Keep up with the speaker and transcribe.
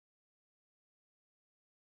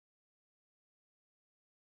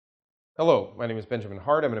Hello, my name is Benjamin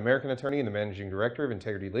Hart. I'm an American attorney and the Managing Director of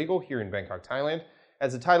Integrity Legal here in Bangkok, Thailand.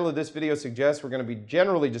 As the title of this video suggests, we're going to be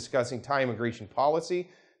generally discussing Thai immigration policy.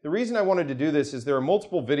 The reason I wanted to do this is there are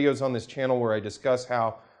multiple videos on this channel where I discuss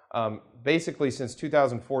how basically since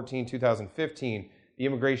 2014, 2015, the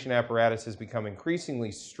immigration apparatus has become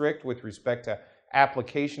increasingly strict with respect to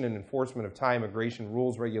application and enforcement of Thai immigration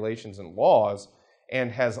rules, regulations, and laws,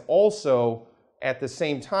 and has also, at the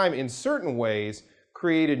same time, in certain ways,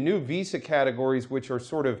 created new visa categories which are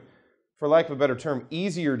sort of, for lack of a better term,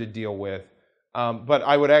 easier to deal with. But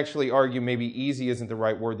I would actually argue maybe easy isn't the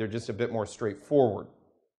right word. They're just a bit more straightforward.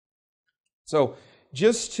 So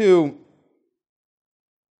just to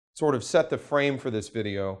sort of set the frame for this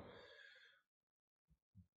video,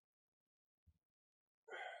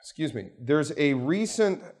 there's a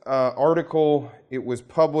recent article. It was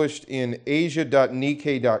published in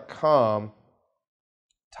asia.nikkei.com.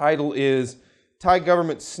 Title is Thai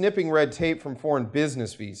government snipping red tape from foreign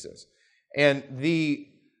business visas. And the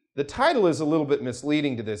title is a little bit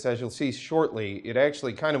misleading to this, as you'll see shortly. It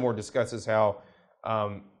actually kind of more discusses how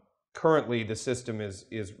currently the system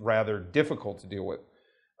is rather difficult to deal with.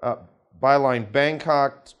 Byline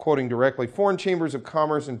Bangkok, quoting directly, foreign chambers of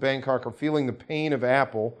commerce in Bangkok are feeling the pain of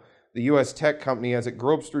Apple, the U.S. tech company, as it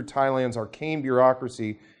gropes through Thailand's arcane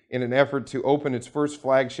bureaucracy in an effort to open its first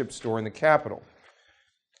flagship store in the capital.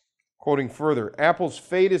 Quoting further, Apple's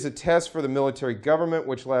fate is a test for the military government,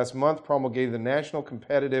 which last month promulgated the National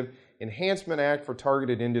Competitive Enhancement Act for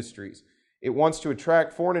targeted industries. It wants to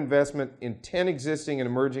attract foreign investment in 10 existing and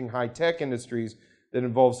emerging high-tech industries that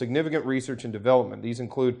involve significant research and development. These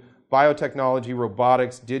include biotechnology,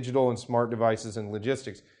 robotics, digital and smart devices, and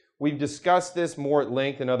logistics. We've discussed this more at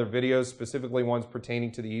length in other videos, specifically ones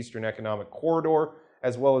pertaining to the Eastern Economic Corridor,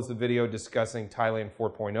 as well as the video discussing Thailand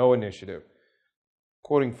 4.0 initiative.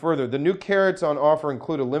 Quoting further, the new carrots on offer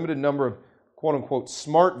include a limited number of quote-unquote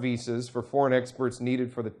smart visas for foreign experts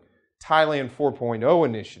needed for the Thailand 4.0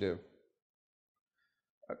 initiative.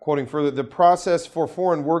 Quoting further, the process for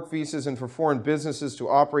foreign work visas and for foreign businesses to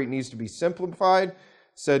operate needs to be simplified,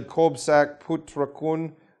 said Kobsak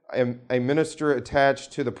Putrakun, a minister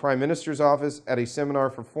attached to the Prime Minister's office at a seminar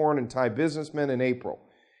for foreign and Thai businessmen in April.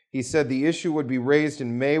 He said the issue would be raised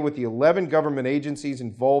in May with the 11 government agencies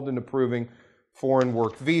involved in approving foreign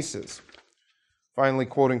work visas. Finally,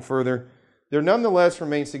 quoting further, there nonetheless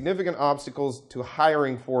remain significant obstacles to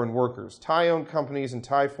hiring foreign workers. Thai-owned companies and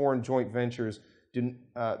Thai foreign joint ventures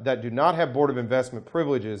that do not have Board of Investment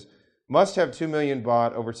privileges must have 2 million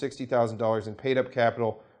baht, over $60,000 in paid-up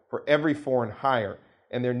capital for every foreign hire,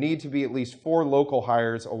 and there need to be at least 4 local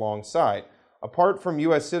hires alongside. Apart from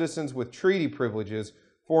U.S. citizens with treaty privileges,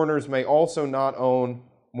 foreigners may also not own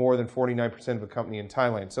more than 49% of a company in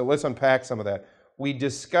Thailand. So let's unpack some of that. We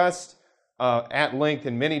discussed at length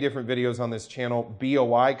in many different videos on this channel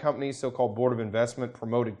BOI companies, so-called Board of Investment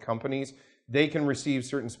promoted companies. They can receive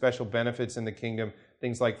certain special benefits in the kingdom,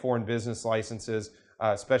 things like foreign business licenses,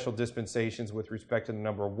 special dispensations with respect to the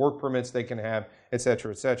number of work permits they can have, et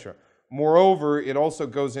cetera, et cetera. Moreover, it also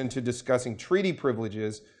goes into discussing treaty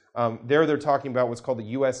privileges. They're talking about what's called the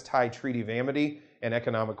U.S.-Thai Treaty of Amity and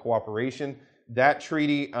Economic Cooperation. That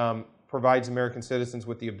treaty provides American citizens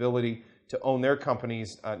with the ability to own their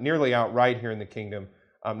companies nearly outright here in the kingdom,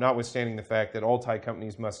 notwithstanding the fact that all Thai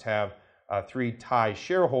companies must have 3 Thai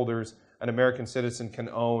shareholders. An American citizen can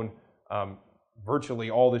own virtually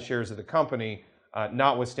all the shares of the company,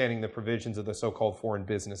 notwithstanding the provisions of the so-called Foreign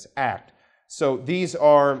Business Act. So these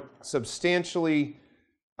are substantially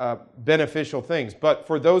beneficial things. But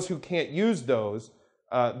for those who can't use those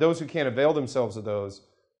who can't avail themselves of those,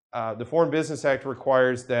 the Foreign Business Act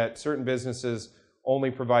requires that certain businesses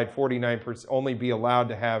only provide 49%, only be allowed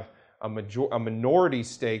to have a minority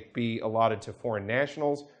stake be allotted to foreign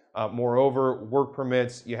nationals. Moreover, work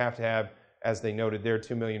permits, you have to have, as they noted there,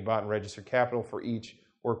 2 million baht in registered capital for each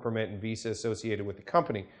work permit and visa associated with the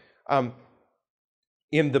company.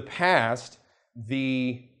 In the past,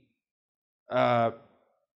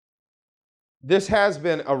 this has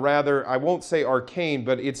been a rather, I won't say arcane,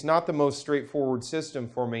 but it's not the most straightforward system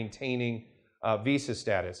for maintaining visa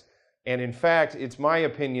status. And in fact, it's my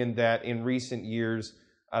opinion that in recent years,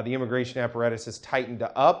 the immigration apparatus has tightened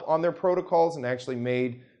up on their protocols and actually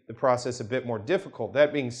made the process a bit more difficult.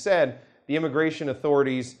 That being said, the immigration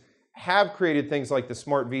authorities have created things like the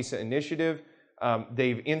Smart Visa Initiative.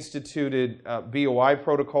 They've instituted BOI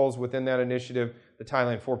protocols within that initiative, the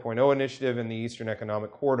Thailand 4.0 initiative, and the Eastern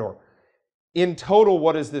Economic Corridor. In total,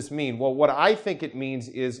 what does this mean? Well, what I think it means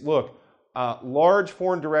is, look, large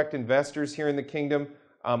foreign direct investors here in the kingdom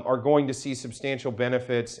are going to see substantial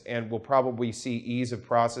benefits and will probably see ease of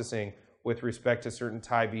processing with respect to certain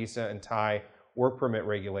Thai visa and Thai work permit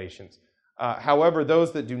regulations. However,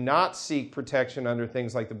 those that do not seek protection under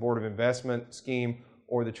things like the Board of Investment scheme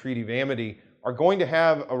or the Treaty of Amity are going to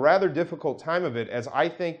have a rather difficult time of it, as I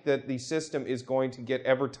think that the system is going to get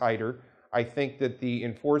ever tighter. I think that the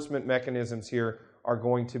enforcement mechanisms here are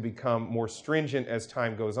going to become more stringent as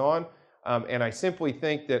time goes on. And I simply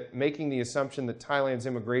think that making the assumption that Thailand's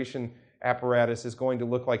immigration apparatus is going to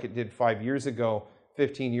look like it did 5 years ago,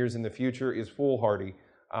 15 years in the future, is foolhardy.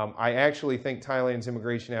 I actually think Thailand's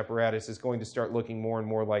immigration apparatus is going to start looking more and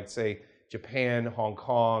more like, say, Japan, Hong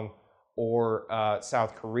Kong, or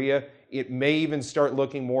South Korea. It may even start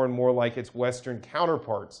looking more and more like its Western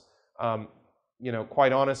counterparts. You know,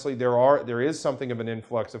 quite honestly, there is something of an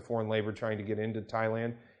influx of foreign labor trying to get into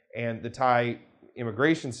Thailand, and the Thai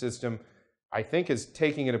immigration system, I think, is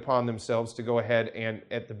taking it upon themselves to go ahead and,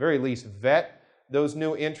 at the very least, vet those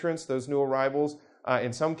new entrants, those new arrivals,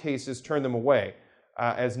 in some cases turn them away.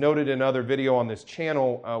 As noted in another video on this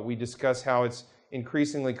channel, we discuss how it's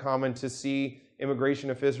increasingly common to see immigration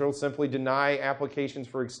officials simply deny applications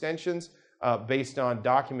for extensions based on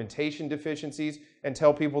documentation deficiencies and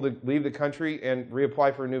tell people to leave the country and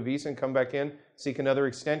reapply for a new visa and come back in, seek another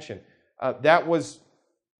extension. That was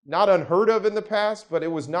not unheard of in the past, but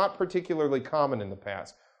it was not particularly common in the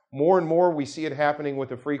past. More and more we see it happening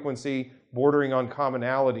with a frequency bordering on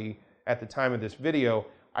commonality at the time of this video.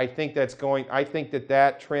 I think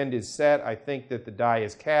that trend is set. I think that the die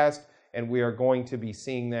is cast, and we are going to be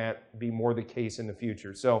seeing that be more the case in the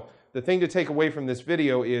future. So the thing to take away from this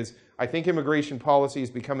video is I think immigration policy is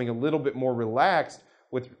becoming a little bit more relaxed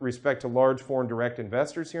with respect to large foreign direct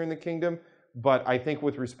investors here in the kingdom. But I think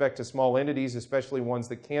with respect to small entities, especially ones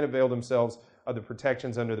that can't avail themselves of the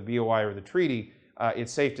protections under the BOI or the treaty,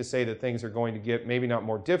 it's safe to say that things are going to get maybe not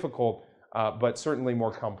more difficult, but certainly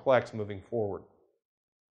more complex moving forward.